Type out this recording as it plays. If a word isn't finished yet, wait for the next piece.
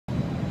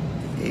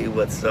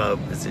what's up?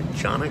 Is it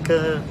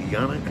Jonica?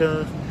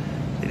 Yannicka?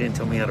 They didn't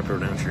tell me how to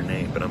pronounce your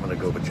name, but I'm gonna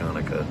go with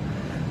Jonica.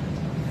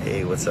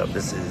 Hey, what's up?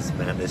 This is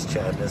Madness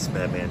Chadness,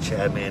 Madman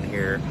Chadman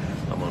here.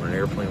 I'm on an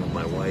airplane with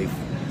my wife,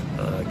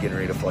 getting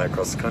ready to fly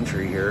across the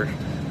country here.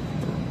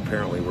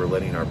 Apparently we're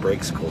letting our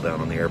brakes cool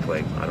down on the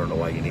airplane. I don't know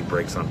why you need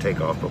brakes on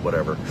takeoff, but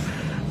whatever.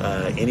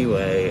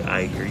 Anyway,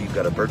 I hear you've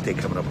got a birthday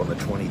coming up on the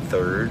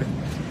 23rd,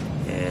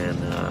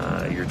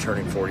 and you're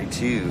turning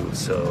 42,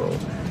 so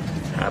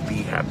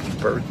happy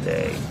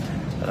birthday.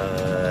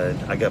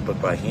 I got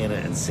booked by Hannah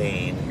and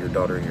Zane, your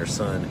daughter and your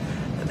son,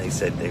 and they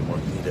said they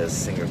want me to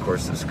sing a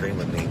chorus of Scream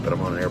With Me, but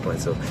I'm on an airplane,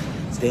 so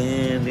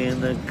stand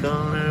in the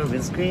corner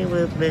and scream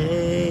with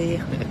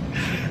me.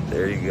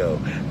 There you go.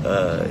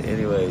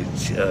 Anyway,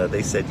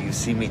 they said you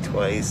see me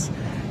twice,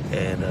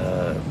 and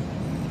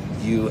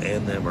you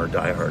and them are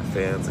diehard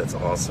fans. That's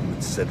awesome.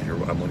 It said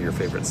I'm one of your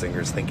favorite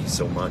singers. Thank you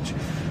so much.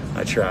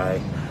 I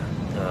try.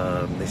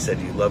 They said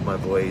you love my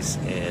voice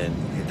and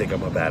you think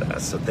I'm a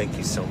badass, so thank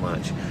you so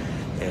much.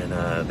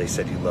 And they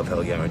said you love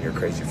Hell Yeah and you're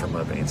crazy for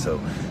MuDvAyNe, so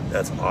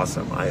that's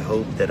awesome. I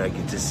hope that I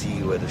get to see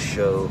you at a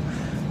show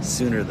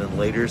sooner than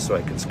later so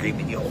I can scream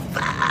in your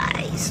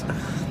face.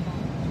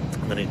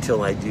 And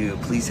until I do,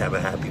 please have a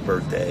happy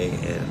birthday,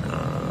 and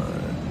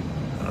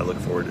I look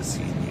forward to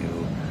seeing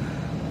you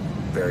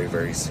very,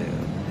 very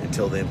soon.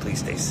 Until then, please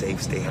stay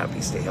safe, stay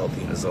happy, stay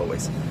healthy, and as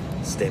always,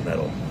 stay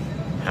metal.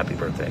 Happy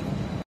birthday.